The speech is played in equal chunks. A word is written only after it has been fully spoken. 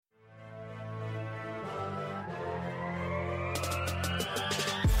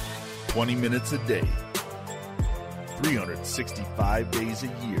20 minutes a day, 365 days a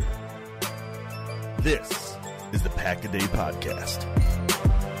year. This is the Pack-A-Day Podcast.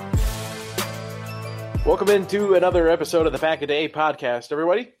 Welcome into another episode of the Pack-A-Day Podcast,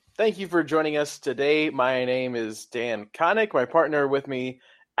 everybody. Thank you for joining us today. My name is Dan Connick. My partner with me,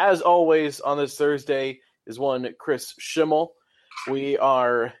 as always, on this Thursday is one Chris Schimmel. We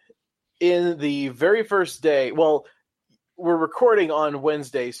are in the very first day. Well, we're recording on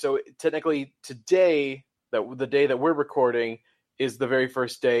Wednesday, so technically today, the day that we're recording, is the very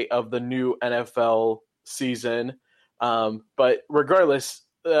first day of the new NFL season. But regardless,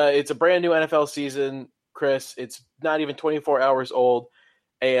 it's a brand new NFL season, Chris. It's not even 24 hours old,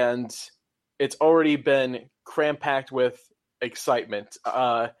 and it's already been cram-packed with excitement.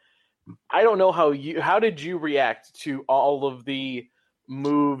 I don't know how did you react to all of the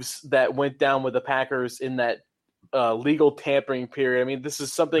moves that went down with the Packers in that legal tampering period? I mean, this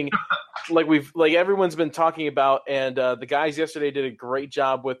is something like everyone's been talking about, and the guys yesterday did a great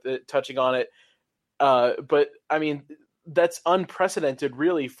job with it, touching on it. But I mean, that's unprecedented,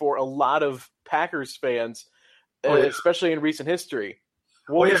 really, for a lot of Packers fans, especially in recent history.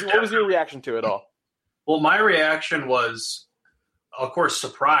 What was your reaction to it all? Well, my reaction was, of course,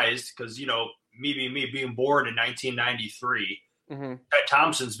 surprised because, me being born in 1993, Ted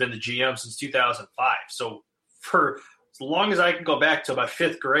Thompson's been the GM since 2005. So for as long as I can go back to about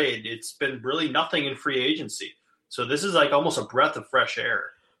fifth grade, it's been really nothing in free agency. So this is like almost a breath of fresh air.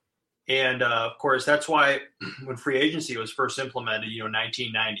 And, of course, that's why when free agency was first implemented,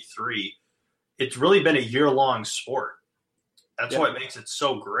 1993, it's really been a year-long sport. That's what makes it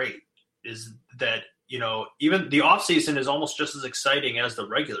so great, is that, even the offseason is almost just as exciting as the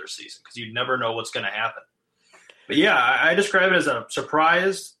regular season because you never know what's going to happen. But, yeah, I describe it as a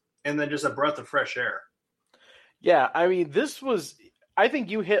surprise and then just a breath of fresh air. Yeah, I mean, I think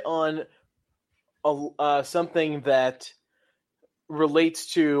you hit on something that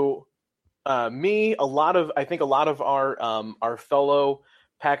relates to me, I think a lot of our fellow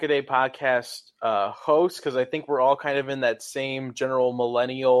Pack-A-Day podcast hosts, because I think we're all kind of in that same general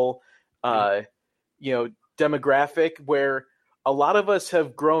millennial, demographic where a lot of us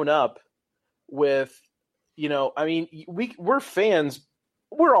have grown up with, I mean, we're fans.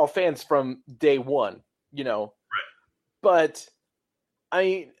 We're all fans from day one, Right. But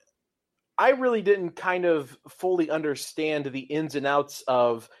I really didn't kind of fully understand the ins and outs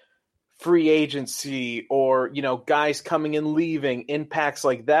of free agency or, guys coming and leaving, impacts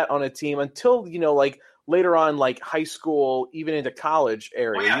like that on a team until, later on, like high school, even into college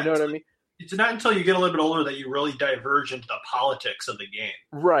area. You know what I mean? It's not until you get a little bit older that you really diverge into the politics of the game.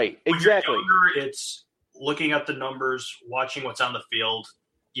 Right, exactly. When you're younger, it's looking at the numbers, watching what's on the field.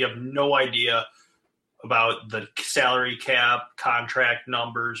 You have no idea about the salary cap, contract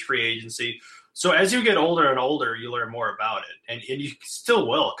numbers, free agency. So as you get older and older, you learn more about it. And you still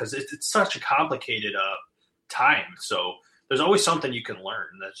will because it's such a complicated time. So there's always something you can learn.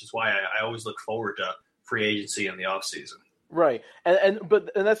 That's just why I always look forward to free agency in the offseason. Right. And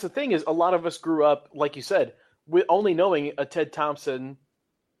that's the thing is a lot of us grew up, like you said, with only knowing a Ted Thompson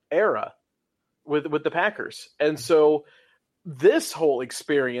era with the Packers. And so this whole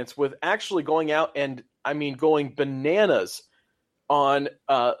experience with actually going out and, going bananas on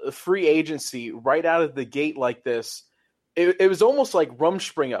free agency right out of the gate like this, it was almost like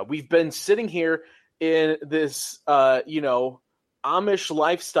Rumspringa. We've been sitting here in this, Amish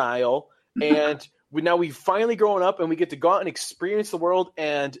lifestyle, and we've finally grown up and we get to go out and experience the world,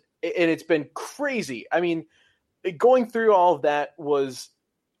 and it's been crazy. I mean, going through all of that was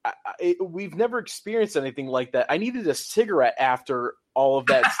we've never experienced anything like that. I needed a cigarette after all of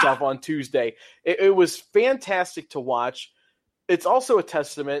that stuff on Tuesday. It was fantastic to watch. It's also a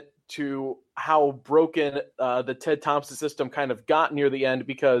testament to how broken the Ted Thompson system kind of got near the end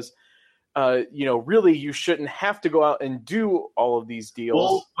because, really you shouldn't have to go out and do all of these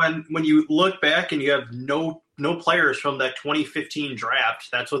deals. Well, when you look back and you have no players from that 2015 draft,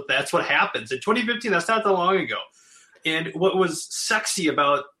 that's what happens. In 2015, that's not that long ago. And what was sexy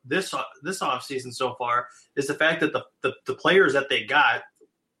about this offseason so far is the fact that the players that they got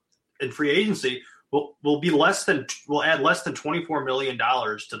in free agency will add less than $24 million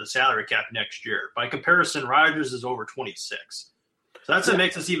to the salary cap next year. By comparison, Rodgers is over 26. So that's what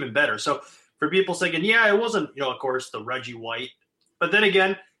makes us even better. So for people thinking, it wasn't, of course, the Reggie White, but then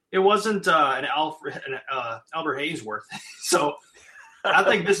again, it wasn't an Albert Haynesworth. So I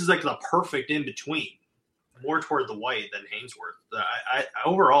think this is like the perfect in between. More toward the White than Haynesworth.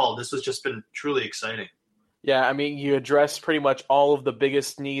 Overall, this has just been truly exciting. Yeah, I mean, you addressed pretty much all of the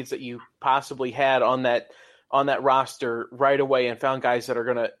biggest needs that you possibly had on that on that roster right away and found guys that are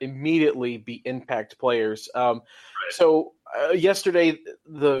going to immediately be impact players. So yesterday,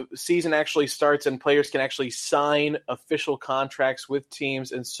 the season actually starts and players can actually sign official contracts with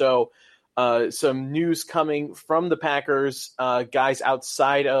teams. And so some news coming from the Packers, guys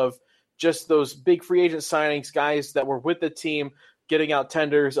outside of just those big free agent signings, guys that were with the team getting out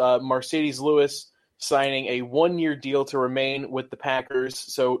tenders. Marcedes Lewis signing a 1-year deal to remain with the Packers.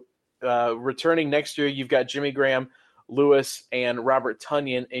 So returning next year, you've got Jimmy Graham, Lewis, and Robert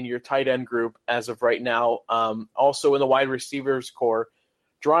Tonyan in your tight end group as of right now. Also in the wide receivers core,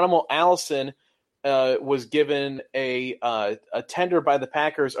 Geronimo Allison was given a tender by the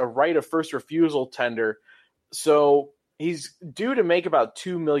Packers, a right of first refusal tender. So he's due to make about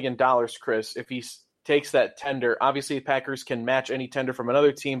 $2 million, Chris, if he takes that tender. Obviously, the Packers can match any tender from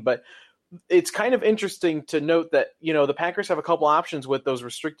another team, but it's kind of interesting to note that, the Packers have a couple options with those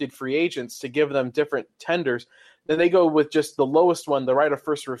restricted free agents to give them different tenders. Then they go with just the lowest one, the right of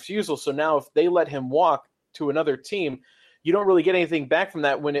first refusal. So now if they let him walk to another team, you don't really get anything back from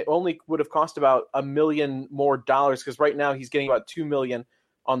that when it only would have cost about $1 million more, because right now he's getting about $2 million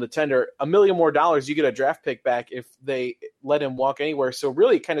on the tender. $1 million more, you get a draft pick back if they let him walk anywhere. So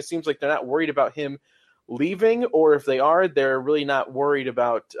really it kind of seems like they're not worried about him leaving, or if they are, they're really not worried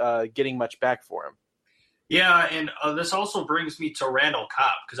about getting much back for him. Yeah, and this also brings me to Randall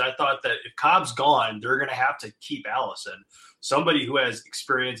Cobb, because I thought that if Cobb's gone, they're going to have to keep Allison, somebody who has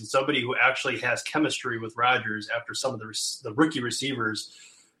experience and somebody who actually has chemistry with Rodgers after some of the rookie receivers,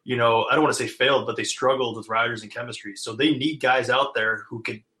 I don't want to say failed, but they struggled with Rodgers and chemistry. So they need guys out there who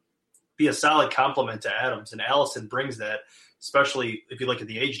could be a solid complement to Adams, and Allison brings that, especially if you look at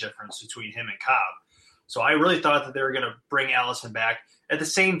the age difference between him and Cobb. So I really thought that they were going to bring Allison back. At the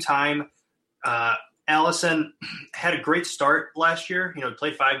same time, Allison had a great start last year. He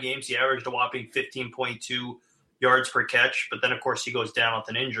played 5 games. He averaged a whopping 15.2 yards per catch. But then, of course, he goes down with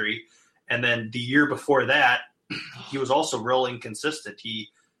an injury. And then the year before that, he was also real inconsistent. He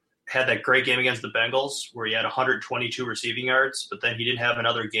had that great game against the Bengals where he had 122 receiving yards, but then he didn't have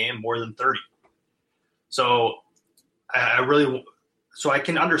another game more than 30. So I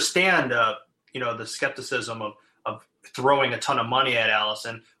can understand the skepticism of throwing a ton of money at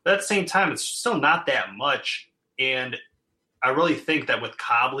Allison. But at the same time, it's still not that much. And I really think that with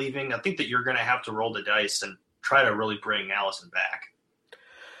Cobb leaving, I think that you're going to have to roll the dice and try to really bring Allison back.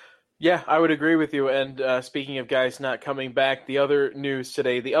 Yeah, I would agree with you. And speaking of guys not coming back, the other news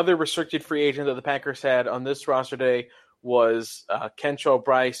today, the other restricted free agent that the Packers had on this roster day was Kentrell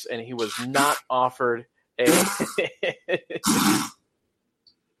Brice, and he was not offered a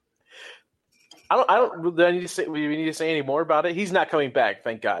Do I need to say? We need to say any more about it? He's not coming back,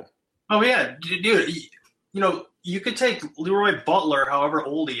 thank God. Oh yeah, dude. You could take Leroy Butler, however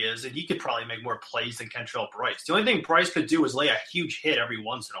old he is, and he could probably make more plays than Kentrell Brice. The only thing Brice could do is lay a huge hit every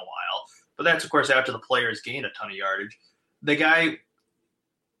once in a while, but that's of course after the players gained a ton of yardage. The guy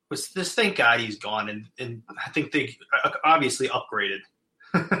was this. Thank God he's gone, and I think they obviously upgraded.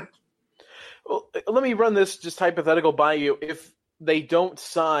 Well, let me run this just hypothetical by you. If they don't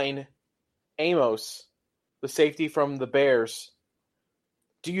sign Amos, the safety from the Bears,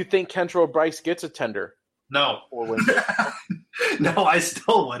 do you think Kentrell Brice gets a tender? No. Or wins? No, I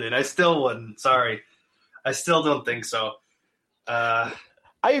still wouldn't. Sorry. I still don't think so. I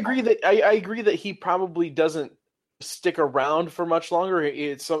agree that he probably doesn't stick around for much longer.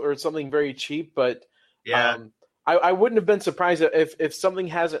 It's something very cheap, but yeah. I wouldn't have been surprised if something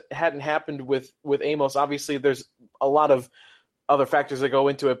hadn't happened with Amos. Obviously, there's a lot of other factors that go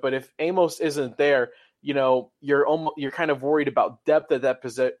into it, but if Amos isn't there, you're kind of worried about depth at that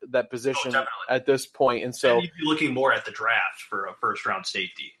position at this point, and so and you'd be looking more at the draft for a first round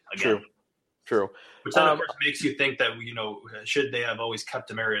safety again. True. Which then of course makes you think that should they have always kept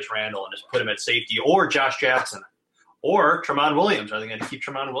Demarius Randall and just put him at safety, or Josh Jackson, or Tramon Williams? Are they going to keep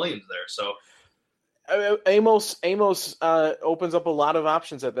Tramon Williams there? So Amos opens up a lot of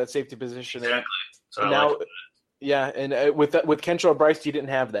options at that safety position. Exactly. So now, yeah, and with Kentrell Brice, you didn't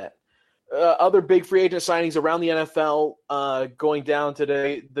have that. Other big free agent signings around the NFL going down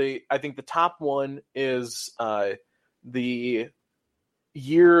today. I think the top one is the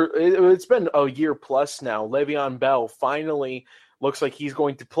year. It's been a year plus now. Le'Veon Bell finally looks like he's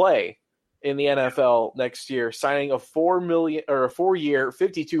going to play in the NFL next year, signing a 4-year,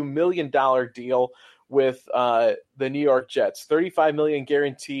 $52 million deal with the New York Jets. $35 million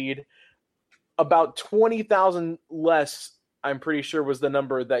guaranteed. About 20,000 less, I'm pretty sure, was the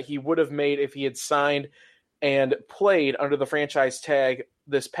number that he would have made if he had signed and played under the franchise tag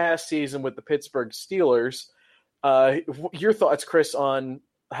this past season with the Pittsburgh Steelers. Your thoughts, Chris, on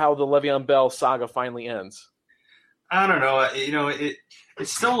how the Le'Veon Bell saga finally ends? I don't know. It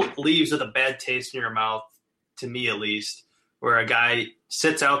still leaves with a bad taste in your mouth, to me at least, where a guy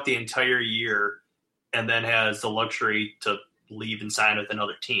sits out the entire year and then has the luxury to leave and sign with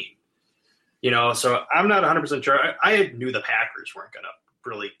another team. So I'm not 100% sure. I knew the Packers weren't going to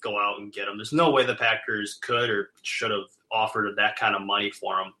really go out and get him. There's no way the Packers could or should have offered that kind of money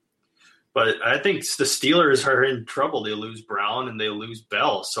for him. But I think the Steelers are in trouble. They lose Brown and they lose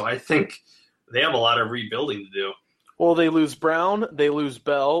Bell. So I think they have a lot of rebuilding to do. Well, they lose Brown, they lose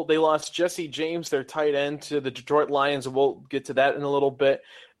Bell. They lost Jesse James, their tight end, to the Detroit Lions, and we'll get to that in a little bit.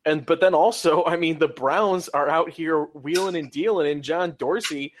 But then also, the Browns are out here wheeling and dealing, and John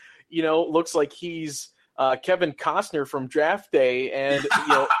Dorsey, looks like he's Kevin Costner from Draft Day and,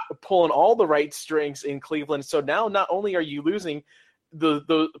 pulling all the right strings in Cleveland. So now not only are you losing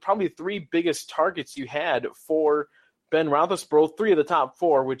the probably three biggest targets you had for Ben Roethlisberger, three of the top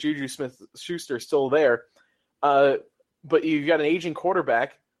four, with Juju Smith-Schuster still there, but you've got an aging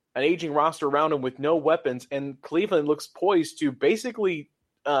quarterback, an aging roster around him with no weapons, and Cleveland looks poised to basically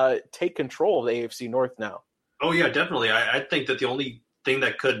take control of the AFC North now. Oh, yeah, definitely. I think that the only thing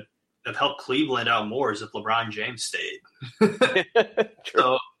that could have helped Cleveland out more is if LeBron James stayed.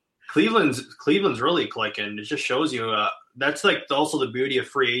 So Cleveland's really clicking. It just shows you that's like also the beauty of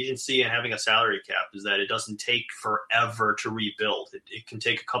free agency and having a salary cap is that it doesn't take forever to rebuild. It can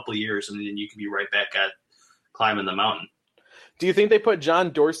take a couple of years, and then you can be right back at climbing the mountain. Do you think they put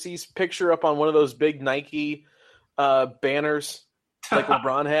John Dorsey's picture up on one of those big Nike banners like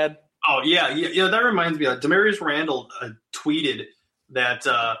LeBron had? Oh, yeah. That reminds me. Demarius Randall tweeted that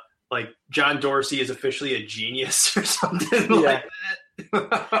John Dorsey is officially a genius or something like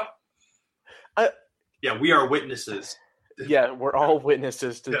that. Yeah, we are witnesses. Yeah, we're all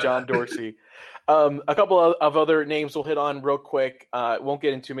witnesses to John Dorsey. A couple of other names we'll hit on real quick. Won't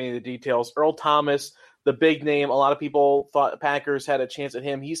get into many of the details. Earl Thomas, the big name. A lot of people thought the Packers had a chance at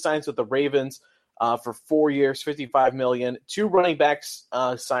him. He signs with the Ravens for 4 years, $55 million. Two running backs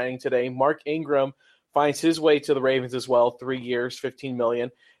signing today. Mark Ingram finds his way to the Ravens as well, 3 years, $15 million.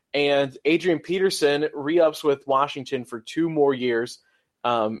 And Adrian Peterson re-ups with Washington for 2 more years,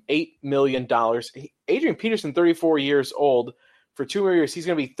 $8 million. Adrian Peterson, 34 years old. For 2 more years, he's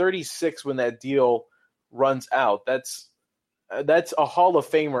going to be 36 when that deal runs out. That's a Hall of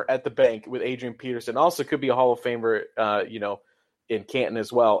Famer at the bank with Adrian Peterson. Also could be a Hall of Famer, in Canton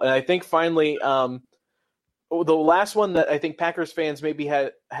as well. And I think finally, the last one that I think Packers fans maybe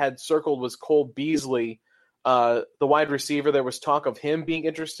had circled was Cole Beasley, the wide receiver. There was talk of him being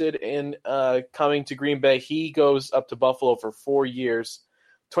interested in coming to Green Bay. He goes up to Buffalo for 4 years,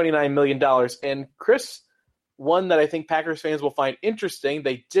 $29 million. And Chris, one that I think Packers fans will find interesting,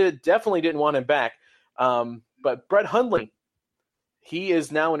 they definitely didn't want him back, but Brett Hundley, he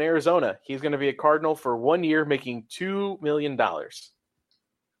is now in Arizona. He's going to be a Cardinal for 1 year, making $2 million.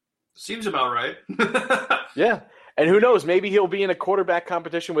 Seems about right. Yeah. And who knows, maybe he'll be in a quarterback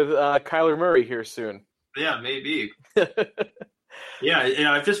competition with Kyler Murray here soon. Yeah, maybe. Yeah,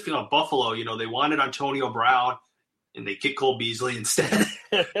 I just feel Buffalo, they wanted Antonio Brown, and they kicked Cole Beasley instead.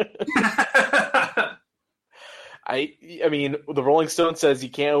 I mean, the Rolling Stone says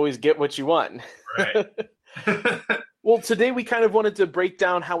you can't always get what you want. Right. Well, today we kind of wanted to break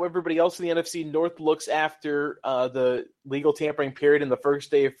down how everybody else in the NFC North looks after the legal tampering period and the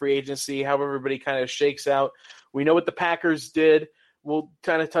first day of free agency, how everybody kind of shakes out. We know what the Packers did. We'll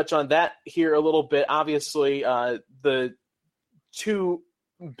kind of touch on that here a little bit. Obviously, the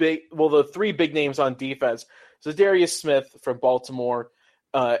three big names on defense. So Darius Smith from Baltimore,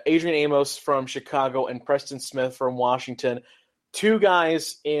 Adrian Amos from Chicago, and Preston Smith from Washington. Two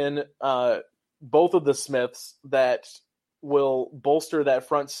guys in both of the Smiths that will bolster that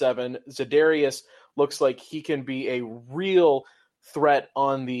front seven. Za'Darius looks like he can be a real threat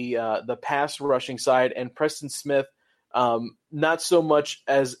on the pass rushing side, and Preston Smith, not so much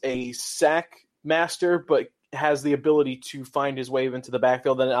as a sack master, but has the ability to find his way into the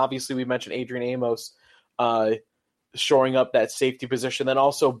backfield. And obviously we mentioned Adrian Amos shoring up that safety position. Then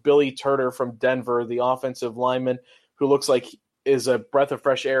also Billy Turner from Denver, the offensive lineman, who looks like is a breath of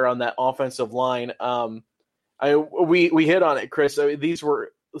fresh air on that offensive line. We hit on it, Chris. I mean, these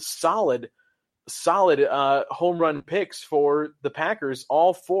were solid home run picks for the Packers,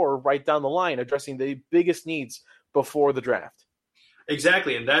 all four right down the line, addressing the biggest needs before the draft.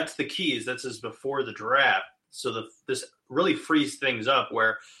 Exactly, and that's the key. This is before the draft, so this really frees things up.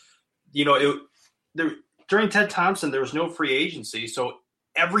 Where during Ted Thompson, there was no free agency, so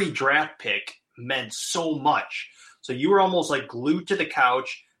every draft pick meant so much. So you were almost like glued to the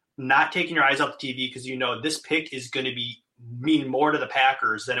couch, not taking your eyes off the TV because this pick is going to mean more to the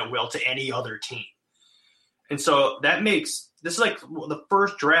Packers than it will to any other team. And so that makes this is like the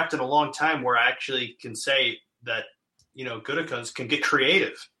first draft in a long time where I actually can say that, Gutekunst can get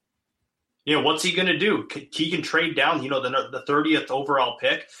creative. What's he going to do? He can trade down, the 30th overall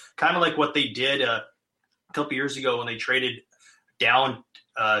pick, kind of like what they did a couple years ago when they traded down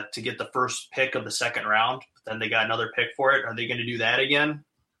to get the first pick of the second round. But then they got another pick for it. Are they going to do that again?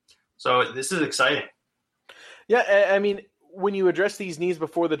 So this is exciting. Yeah, I mean, when you address these needs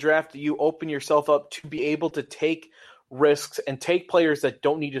before the draft, you open yourself up to be able to take risks and take players that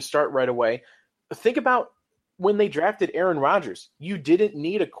don't need to start right away. Think about when they drafted Aaron Rodgers. You didn't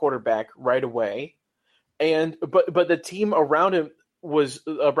need a quarterback right away, but the team around him was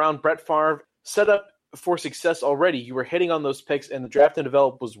around Brett Favre, set up for success already. You were hitting on those picks, and the draft and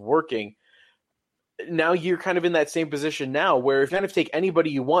develop was working. Now you're kind of in that same position now, where if you kind of take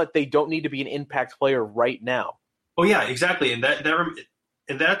anybody you want, they don't need to be an impact player right now. Oh yeah, exactly, and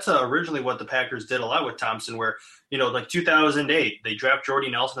that's originally what the Packers did a lot with Thompson, where like 2008, they draft Jordy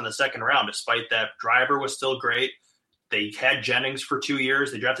Nelson in the second round. Despite that, Driver was still great. They had Jennings for 2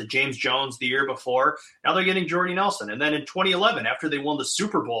 years. They drafted James Jones the year before. Now they're getting Jordy Nelson, and then in 2011, after they won the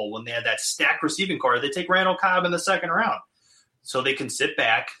Super Bowl, when they had that stacked receiving core, they take Randall Cobb in the second round, so they can sit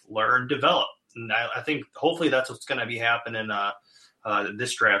back, learn, develop. And I think hopefully that's what's going to be happening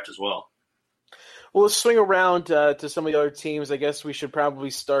this draft as well. Well, let's swing around to some of the other teams. I guess we should probably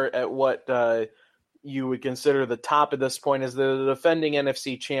start at what you would consider the top at this point as the defending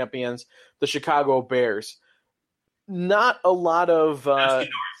NFC champions, the Chicago Bears. Not a lot of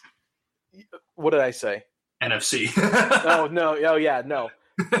what did I say? NFC. Oh, no. Oh, yeah, no.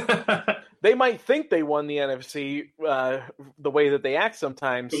 They might think they won the NFC the way that they act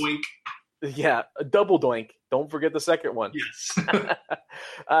sometimes. Doink. Yeah, a double doink. Don't forget the second one. Yes.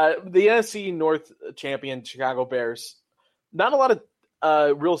 The NFC North champion, Chicago Bears. Not a lot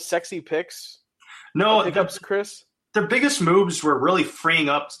of real sexy picks. No. Pickups, Chris? Their biggest moves were really freeing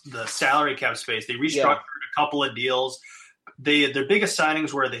up the salary cap space. They restructured a couple of deals. Their biggest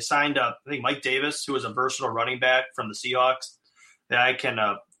signings were they signed up, I think, Mike Davis, who is a versatile running back from the Seahawks. That can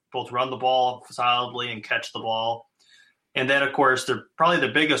both run the ball solidly and catch the ball. And then, of course, probably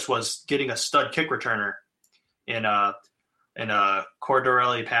the biggest was getting a stud kick returner in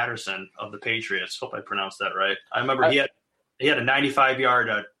Cordarrelle Patterson of the Patriots. Hope I pronounced that right. I remember he had a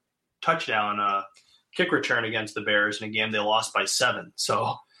 95-yard touchdown kick return against the Bears in a game they lost by 7.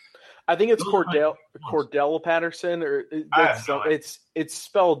 So I think it's Cordell Patterson, or it's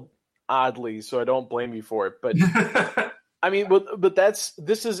spelled oddly, so I don't blame you for it. But I mean, but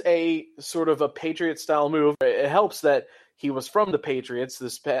this is a sort of a Patriot style move. It helps that he was from the Patriots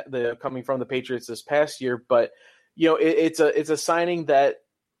coming from the Patriots this past year, but it's a signing that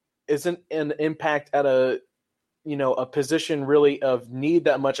isn't an impact at a position really of need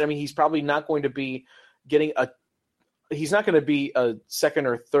that much. I mean, he's probably not going to be he's not going to be a second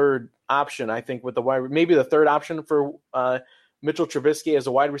or third option, I think, with maybe the third option for Mitchell Trubisky as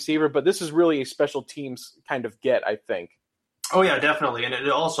a wide receiver, but this is really a special teams kind of get, I think. Oh, yeah, definitely. And it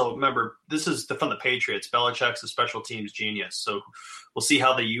also, remember, this is from the Patriots. Belichick's a special teams genius, so we'll see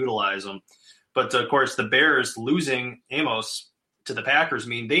how they utilize them. But, of course, the Bears losing Amos to the Packers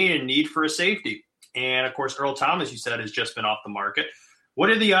mean they need a need for a safety. And, of course, Earl Thomas, you said, has just been off the market. What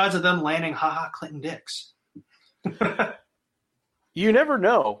are the odds of them landing Clinton Dix? You never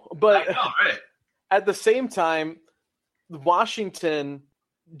know. But I know, right? At the same time, Washington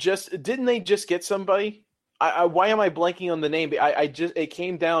didn't they just get somebody? Why am I blanking on the name? It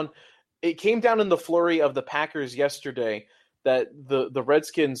came down in the flurry of the Packers yesterday that the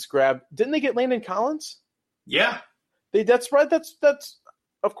Redskins grabbed. Didn't they get Landon Collins? Yeah, that's right. That's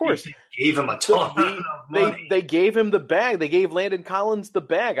of course. They gave him a ton of money. They gave him the bag. They gave Landon Collins the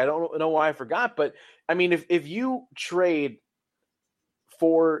bag. I don't know why I forgot, but I mean, if you trade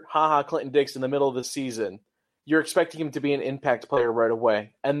for Clinton Dix in the middle of the season, you're expecting him to be an impact player right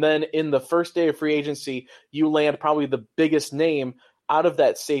away. And then in the first day of free agency, you land probably the biggest name out of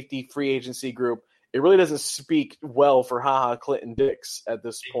that safety free agency group. It really doesn't speak well for Clinton Dix at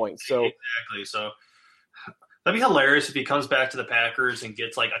this point. So exactly. So that'd be hilarious if he comes back to the Packers and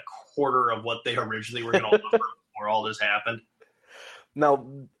gets like a quarter of what they originally were going to offer before all this happened. Now,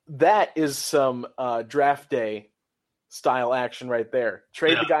 that is some draft day style action right there.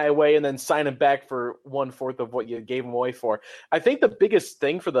 Trade the guy away and then sign him back for 1/4 of what you gave him away for. I think the biggest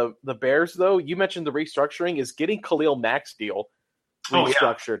thing for the Bears, though, you mentioned the restructuring, is getting Khalil Mack's deal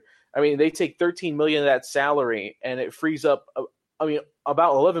restructured. I mean, they take $13 million of that salary, and it frees up,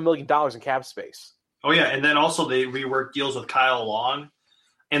 about $11 million in cap space. Oh yeah, and then also they reworked deals with Kyle Long,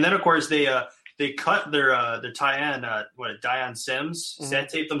 and then of course they cut their tie-in Dion Sims. Mm-hmm. So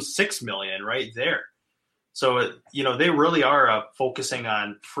that saved them $6 million right there. So, they really are focusing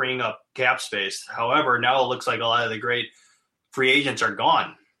on freeing up cap space. However, now it looks like a lot of the great free agents are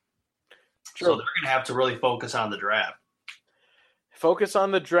gone. True. So they're going to have to really focus on the draft. Focus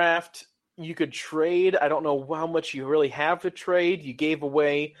on the draft. You could trade. I don't know how much you really have to trade. You gave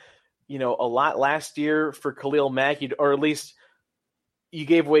away, a lot last year for Khalil Mack, or at least you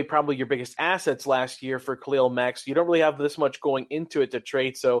gave away probably your biggest assets last year for Khalil Mack. So you don't really have this much going into it to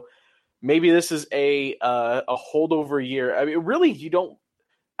trade. So maybe this is a holdover year. I mean, really, you don't.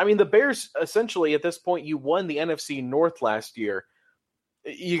 I mean, the Bears essentially at this point, you won the NFC North last year.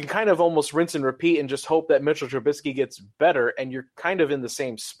 You can kind of almost rinse and repeat and just hope that Mitchell Trubisky gets better, and you're kind of in the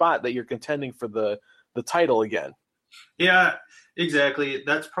same spot that you're contending for the title again. Yeah, exactly.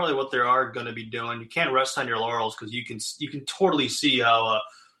 That's probably what they are going to be doing. You can't rest on your laurels because you can totally see how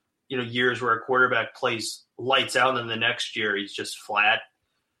years where a quarterback plays lights out and then the next year he's just flat.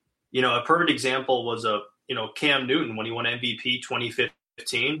 A perfect example was Cam Newton when he won MVP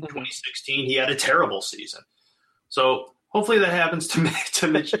 2015, 2016. He had a terrible season. So hopefully that happens to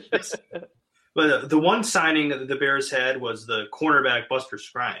Mitch. But the one signing that the Bears had was the cornerback Buster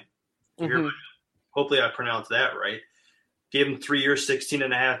Skrine. Mm-hmm. Hopefully I pronounced that right. Gave him 3 years,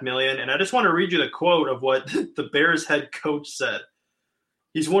 $16.5 million. And I just want to read you the quote of what the Bears head coach said.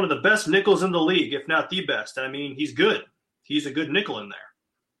 He's one of the best nickels in the league, if not the best. I mean, he's good. He's a good nickel in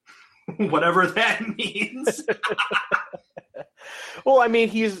there. Whatever that means. Well, I mean,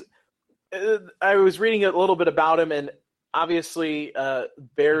 I was reading a little bit about him, and obviously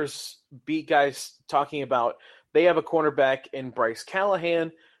Bears beat guys talking about they have a cornerback in Brice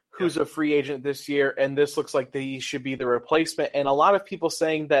Callahan, who's a free agent this year, and this looks like he should be the replacement. And a lot of people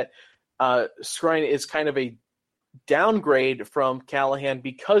saying that Skrine is kind of a downgrade from Callahan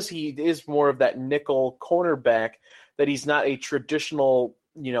because he is more of that nickel cornerback, that he's not a traditional,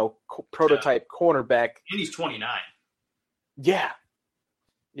 prototype cornerback. And he's 29. Yeah.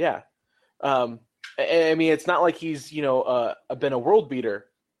 Yeah. I mean, it's not like he's, been a world beater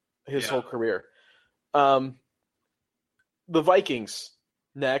his whole career. The Vikings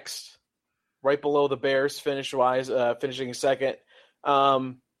next, right below the Bears, finishing second.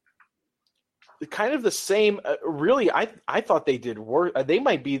 Kind of the same. Really, I thought they did worse. They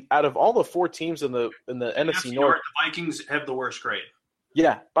might be out of all the four teams in the NFC North. The Vikings have the worst grade.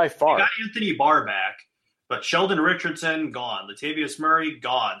 Yeah, by far. They got Anthony Barr back, but Sheldon Richardson gone. Latavius Murray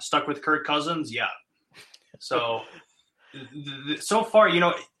gone. Stuck with Kirk Cousins. Yeah. So so far,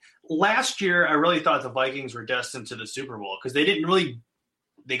 last year I really thought the Vikings were destined to the Super Bowl because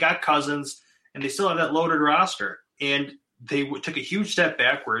they got Cousins and they still have that loaded roster, and they took a huge step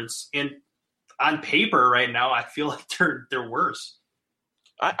backwards. And on paper right now, I feel like they're worse.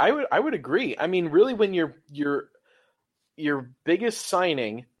 I would agree. I mean, really, when your biggest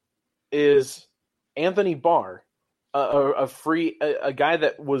signing is Anthony Barr, a guy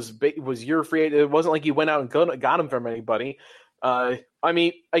that was your free agent. It wasn't like you went out and got him from anybody. I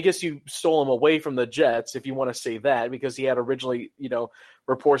mean, I guess you stole him away from the Jets, if you want to say that, because he had originally,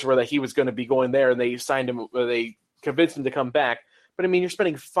 reports were that he was going to be going there, and they signed him. They convinced him to come back. But I mean, you're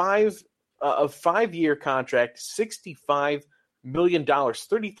spending a 5-year contract, $65 million,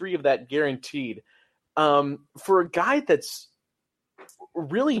 33 of that guaranteed, for a guy that's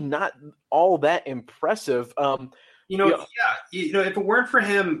really not all that impressive. If it weren't for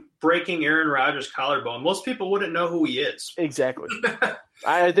him breaking Aaron Rodgers' collarbone, most people wouldn't know who he is. Exactly.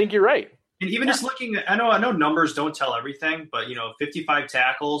 I think you're right. And even just looking at, I know numbers don't tell everything, but 55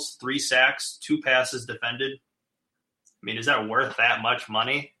 tackles, 3 sacks, 2 passes defended. I mean, is that worth that much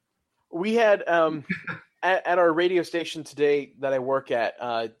money? We had at our radio station today that I work at,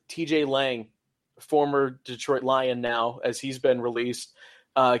 TJ Lang, former Detroit Lion now, as he's been released.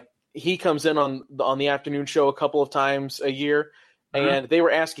 He comes in on the afternoon show a couple of times a year, and they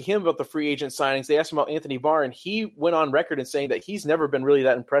were asking him about the free agent signings. They asked him about Anthony Barr, and he went on record in saying that he's never been really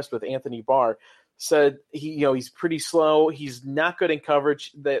that impressed with Anthony Barr. Said he's pretty slow. He's not good in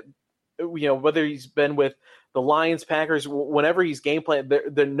coverage. That whether he's been with the Lions, Packers, whenever he's game plan,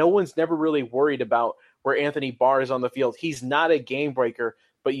 no one's never really worried about where Anthony Barr is on the field. He's not a game breaker,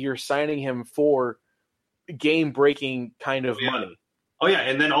 but you're signing him for game breaking kind of money. Oh yeah,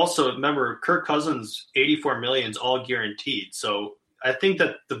 and then also remember Kirk Cousins, $84 million is all guaranteed. So I think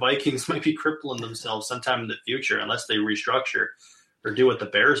that the Vikings might be crippling themselves sometime in the future unless they restructure or do what the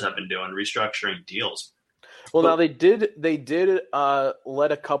Bears have been doing, restructuring deals. Well, now they did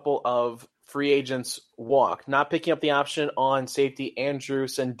let a couple of free agents walk, not picking up the option on safety Andrew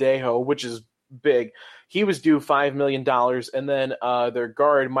Sendejo, which is big. He was due $5 million, and then their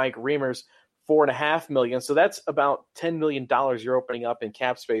guard Mike Reimers, $4.5 million. So that's about $10 million you're opening up in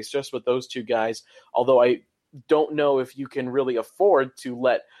cap space just with those two guys. Although I don't know if you can really afford to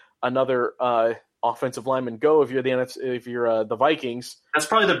let another offensive lineman go if you're the Vikings. That's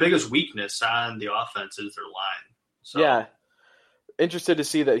probably the biggest weakness on the offense is their line. So. Yeah. Interested to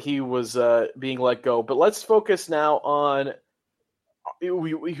see that he was being let go. But let's focus now on who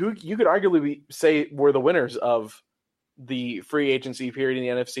you could arguably say were the winners of the free agency period in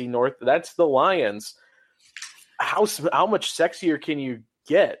the NFC North. That's the Lions. How much sexier can you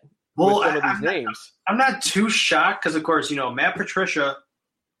get with some of these names? I'm not too shocked because, of course, Matt Patricia,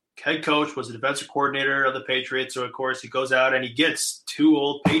 head coach, was the defensive coordinator of the Patriots. So, of course, he goes out and he gets two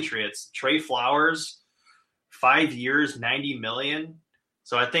old Patriots, Trey Flowers, 5 years, $90 million.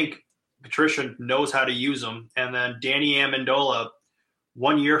 So I think Patricia knows how to use them. And then Danny Amendola,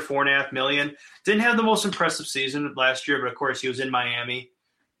 1 year, $4.5 million. Didn't have the most impressive season last year, but of course he was in Miami.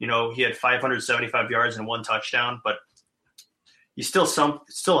 He had 575 yards and 1 touchdown, but he's still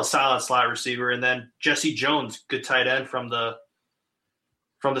a solid slot receiver. And then Jesse Jones, good tight end from the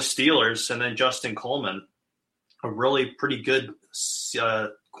Steelers, and then Justin Coleman, a really pretty good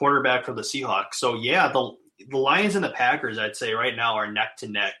cornerback for the Seahawks. So yeah, the Lions and the Packers, I'd say right now, are neck to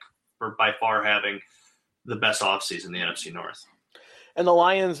neck for by far having the best offseason in the NFC North. And the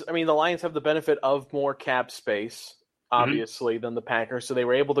Lions have the benefit of more cap space, obviously, than the Packers. So they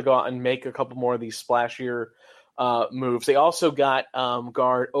were able to go out and make a couple more of these splashier moves. They also got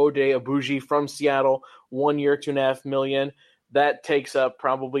guard Ode Abuji from Seattle, 1 year, $2.5 million. That takes up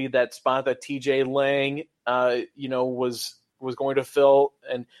probably that spot that TJ Lang, was going to fill.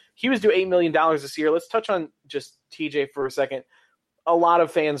 And he was due $8 million this year. Let's touch on just TJ for a second. A lot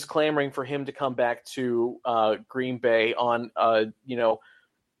of fans clamoring for him to come back to Green Bay on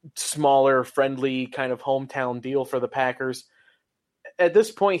smaller, friendly kind of hometown deal for the Packers. At this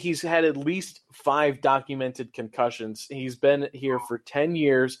point, he's had at least 5 documented concussions. He's been here for 10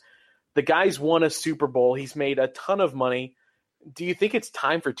 years. The guy's won a Super Bowl. He's made a ton of money. Do you think it's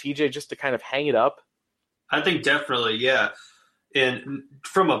time for TJ just to kind of hang it up? I think definitely, yeah. And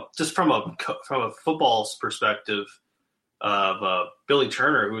from a football's perspective, of Billy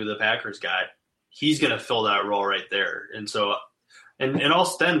Turner, who the Packers got, he's going to fill that role right there. And so, and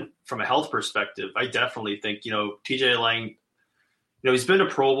also then from a health perspective, I definitely think, TJ Lang, he's been to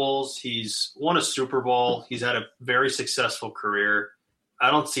Pro Bowls, he's won a Super Bowl, he's had a very successful career.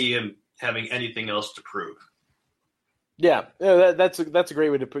 I don't see him having anything else to prove. Yeah, that's a great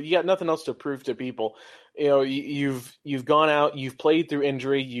way to put. You got nothing else to prove to people. You've gone out, you've played through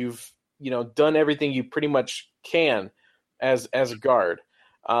injury, you've done everything you pretty much can as a guard.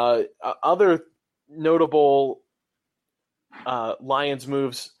 Other notable Lions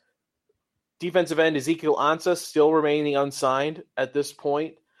moves: defensive end Ezekiel Ansah still remaining unsigned at this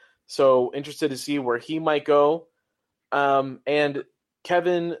point, so interested to see where he might go. And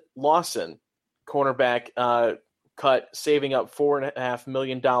Kevin Lawson, cornerback, cut, saving up $4.5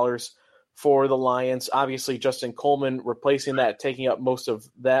 million for the Lions. Obviously, Justin Coleman replacing that, taking up most of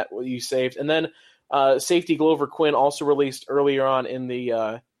that what you saved. And then safety Glover Quinn also released earlier on in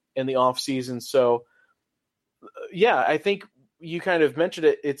the offseason. So, yeah, I think you kind of mentioned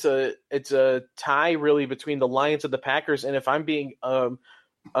it. It's a tie really between the Lions and the Packers. And if I'm being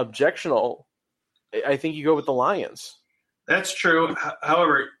objectional, I think you go with the Lions. That's true.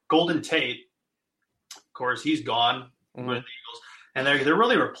 However, Golden Tate, of course, he's gone with the Eagles, and they're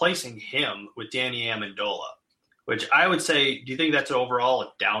really replacing him with Danny Amendola, which I would say, do you think that's overall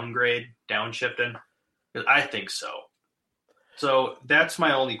a downgrade, downshifting? I think so. So that's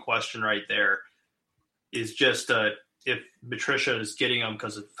my only question right there is just if Patricia is getting him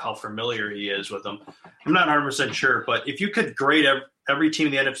because of how familiar he is with them. I'm not 100% sure, but if you could grade every team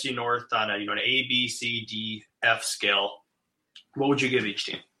in the NFC North on an A, B, C, D, F scale, what would you give each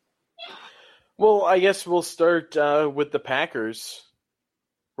team? Well, I guess we'll start with the Packers,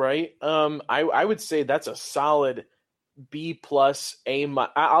 right? I would say that's a solid B plus A.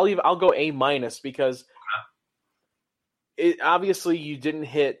 I'll go A minus because obviously you didn't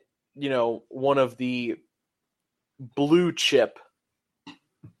hit one of the blue chip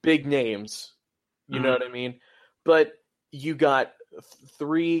big names. You know what I mean? But you got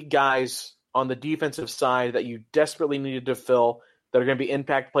 3 guys on the defensive side that you desperately needed to fill that are going to be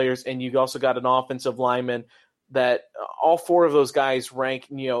impact players, and you also got an offensive lineman that all 4 of those guys rank,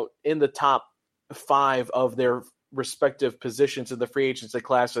 in the top 5 of their respective positions in the free agency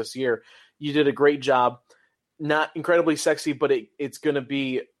class this year. You did a great job. Not incredibly sexy, but it's going to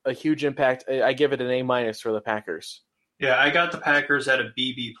be a huge impact. I give it an A minus for the Packers. Yeah, I got the Packers at a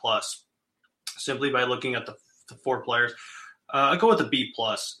BB plus, simply by looking at the 4 players. I go with a B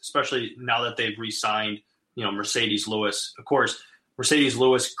plus, especially now that they've re-signed, Marcedes Lewis. Of course, Marcedes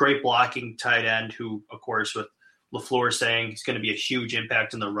Lewis, great blocking tight end, who, of course, with LaFleur saying he's going to be a huge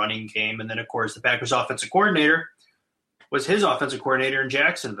impact in the running game. And then, of course, the Packers offensive coordinator was his offensive coordinator in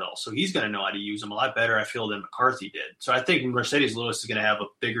Jacksonville. So he's going to know how to use him a lot better, I feel, than McCarthy did. So I think Marcedes Lewis is going to have a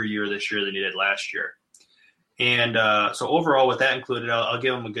bigger year this year than he did last year. And so overall, with that included, I'll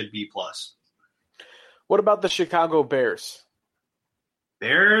give him a good B plus. What about the Chicago Bears?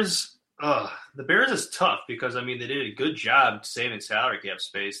 Bears, the Bears is tough because, they did a good job saving salary cap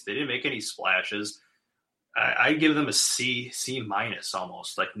space. They didn't make any splashes. I give them a C minus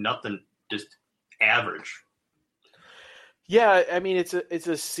almost, like nothing, just average. Yeah, it's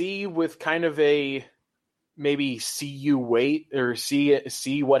a C with kind of a maybe see you wait or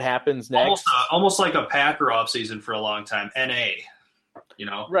see what happens next. Almost like a Packer offseason for a long time. NA,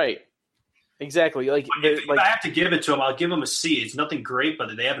 Right. Exactly. If I have to give it to them, I'll give them a C. It's nothing great,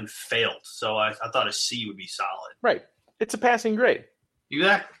 but they haven't failed. So I thought a C would be solid. Right. It's a passing grade.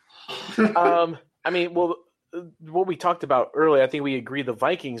 Exactly. What we talked about earlier, I think we agree the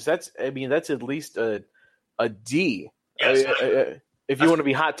Vikings, that's at least a D. Yes. If you want to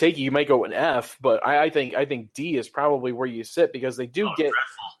be hot takey, you might go an F, but I think D is probably where you sit because they do get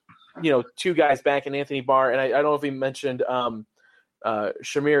dreadful. Two guys back in Anthony Barr, and I don't know if he mentioned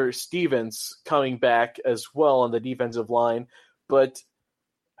Shamir Stevens coming back as well on the defensive line, but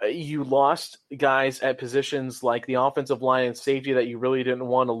you lost guys at positions like the offensive line and safety that you really didn't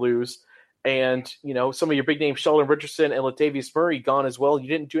want to lose. And, some of your big names, Sheldon Richardson and Latavius Murray, gone as well. You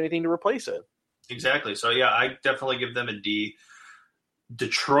didn't do anything to replace it. Exactly. So, yeah, I definitely give them a D.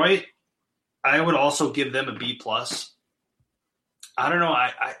 Detroit, I would also give them a B+. I don't know.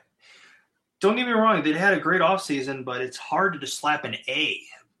 I don't get me wrong. They had a great offseason, but it's hard to just slap an A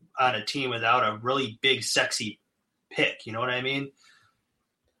on a team without a really big, sexy pick. You know what I mean?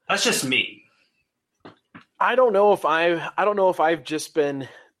 That's just me. I don't know if I've just been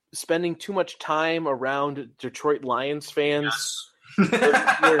spending too much time around Detroit Lions fans.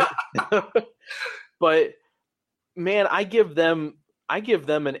 Yes. But man, I give them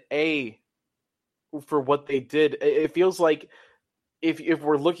an A for what they did. It feels like if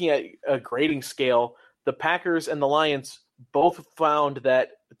we're looking at a grading scale, the Packers and the Lions both found that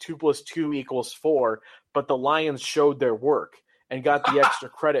 2 + 2 = 4, but the Lions showed their work and got the extra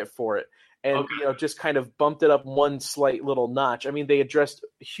credit for it. And, just kind of bumped it up one slight little notch. They addressed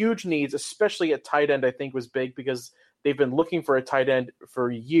huge needs, especially at tight end, I think was big because they've been looking for a tight end for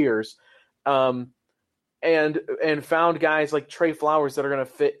years. And found guys like Trey Flowers that are going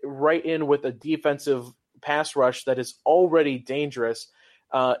to fit right in with a defensive pass rush that is already dangerous.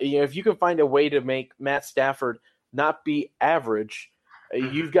 If you can find a way to make Matt Stafford not be average,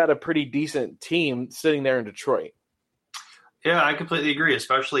 you've got a pretty decent team sitting there in Detroit. Yeah, I completely agree,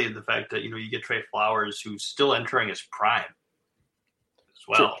 especially the fact that, you get Trey Flowers, who's still entering his prime as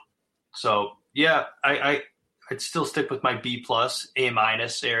well. Sure. So, yeah, I'd still stick with my B+, A-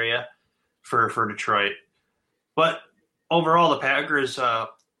 area for Detroit. But overall, the Packers, I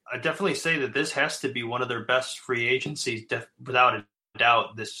definitely say that this has to be one of their best free agencies, without a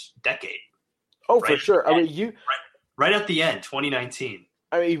doubt, this decade. Oh, right? For sure. Right at the end, 2019.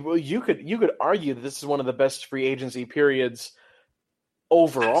 You could argue that this is one of the best free agency periods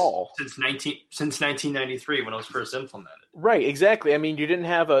overall since 1993 when it was first implemented. Right, exactly. You didn't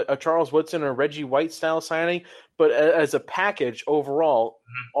have a Charles Woodson or Reggie White style signing, but as a package overall,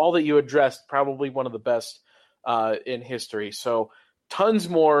 all that you addressed, probably one of the best in history. So tons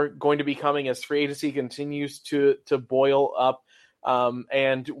more going to be coming as free agency continues to boil up,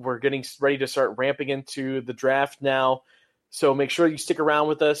 and we're getting ready to start ramping into the draft now. So make sure you stick around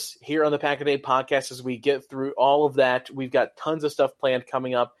with us here on the Pack a Day podcast as we get through all of that. We've got tons of stuff planned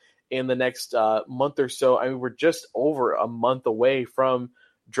coming up in the next month or so. We're just over a month away from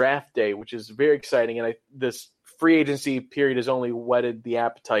draft day, which is very exciting. And this free agency period has only whetted the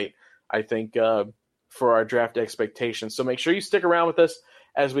appetite, I think, for our draft expectations. So make sure you stick around with us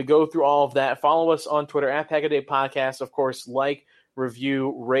as we go through all of that. Follow us on Twitter at Pack a Day Podcast. Of course, like,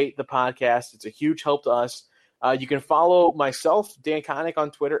 review, rate the podcast. It's a huge help to us. You can follow myself, Dan Connick,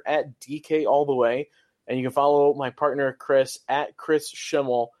 on Twitter at DKAllTheWay, and you can follow my partner, Chris, at Chris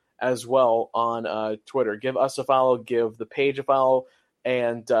Schimmel as well on Twitter. Give us a follow, give the page a follow,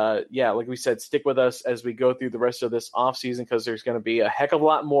 and like we said, stick with us as we go through the rest of this offseason because there's going to be a heck of a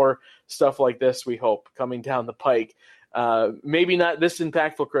lot more stuff like this, we hope, coming down the pike. Maybe not this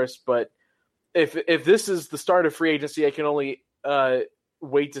impactful, Chris, but if this is the start of free agency, I can only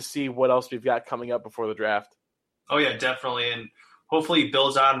wait to see what else we've got coming up before the draft. Oh, yeah, definitely. And hopefully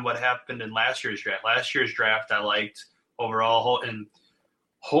builds on what happened in last year's draft. Last year's draft I liked overall. And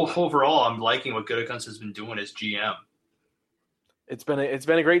overall, I'm liking what Gutekunst has been doing as GM. It's been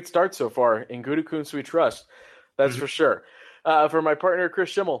a great start so far. In Gutekunst we trust. That's for sure. For my partner, Chris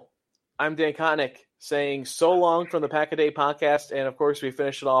Schimmel, I'm Dan Koenig saying so long from the Pack-A-Day podcast. And, of course, we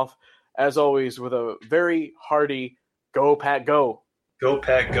finish it off, as always, with a very hearty Go Pack Go. Go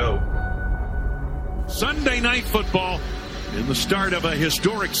Pack Go. Sunday Night Football in the start of a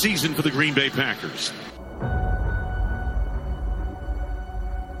historic season for the Green Bay Packers.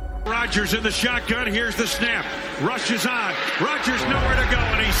 Rodgers in the shotgun. Here's the snap. Rushes on. Rodgers nowhere to go,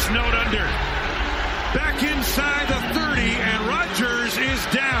 and he's snowed under. Back inside the 30, and Rodgers is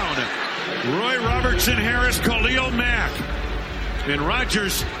down. Roy Robertson, Harris, Khalil Mack. And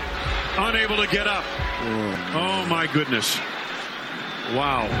Rodgers unable to get up. Oh, my goodness.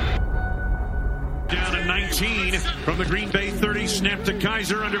 Wow. Down at 19 from the Green Bay 30. Snap to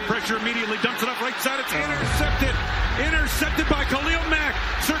Kaiser under pressure immediately. Dumps it up right side. It's intercepted. Intercepted by Khalil Mack.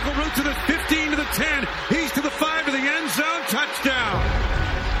 Circle route to the 15 to the 10. He's to the 5 to the end zone. Touchdown.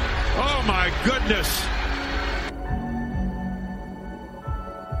 Oh, my goodness.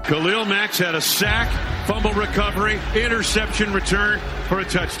 Khalil Mack's had a sack, fumble recovery, interception return for a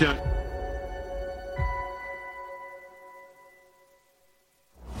touchdown.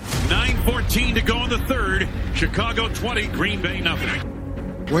 .14 to go in the third. Chicago 20, Green Bay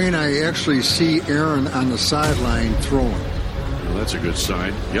nothing. Wayne, I actually see Aaron on the sideline throwing. Well, that's a good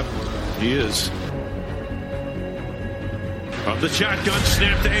sign. Yep, he is. Of the shotgun,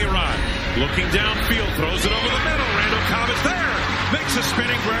 snap to A-Rod. Looking downfield, throws it over the middle. Randall Cobb is there. Makes a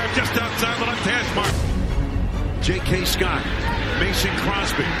spinning grab just outside the left hash mark. J.K. Scott, Mason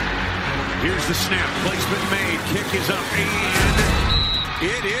Crosby. Here's the snap. Placement made. Kick is up, and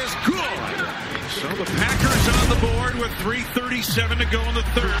it is good. So the Packers on the board with 3:37 to go in the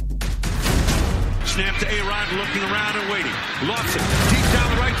third. Snap to A-Rod, looking around and waiting. Lost it. Deep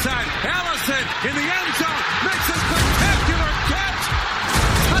down the right side. Allison in the end zone. Makes a spectacular catch.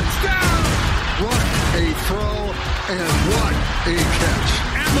 Touchdown. What a throw and what a catch.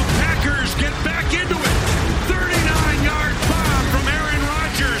 And the Packers get back into it. 39-yard bomb from Aaron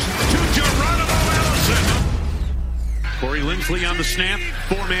Rodgers to Geronimo Allison. Corey Linsley on the snap.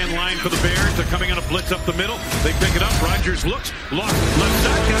 Four-man line for the Bears. They're coming on a blitz up the middle. They pick it up. Rodgers looks. Lost. Left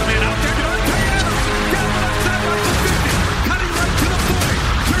side. Got a man out there. Devontae Adams. Got him left side right to 50. Cutting right to the 40.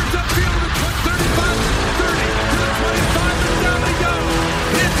 Turns upfield to the 35. 30. To the 25. And down they go.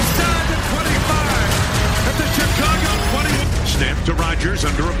 Inside the 25. At the Chicago 20. Snap to Rodgers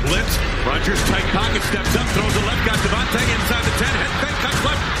under a blitz. Rodgers tight pocket. Steps up. Throws the left. Got Devontae inside the 10. Head fake. Cuts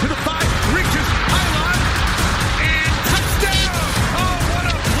left to the 5. Reaches. Pylon.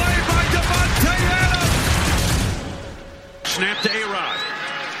 Snap to A-Rod.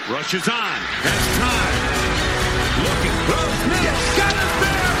 Rushes on. Has time. Looking. Throws. Got it.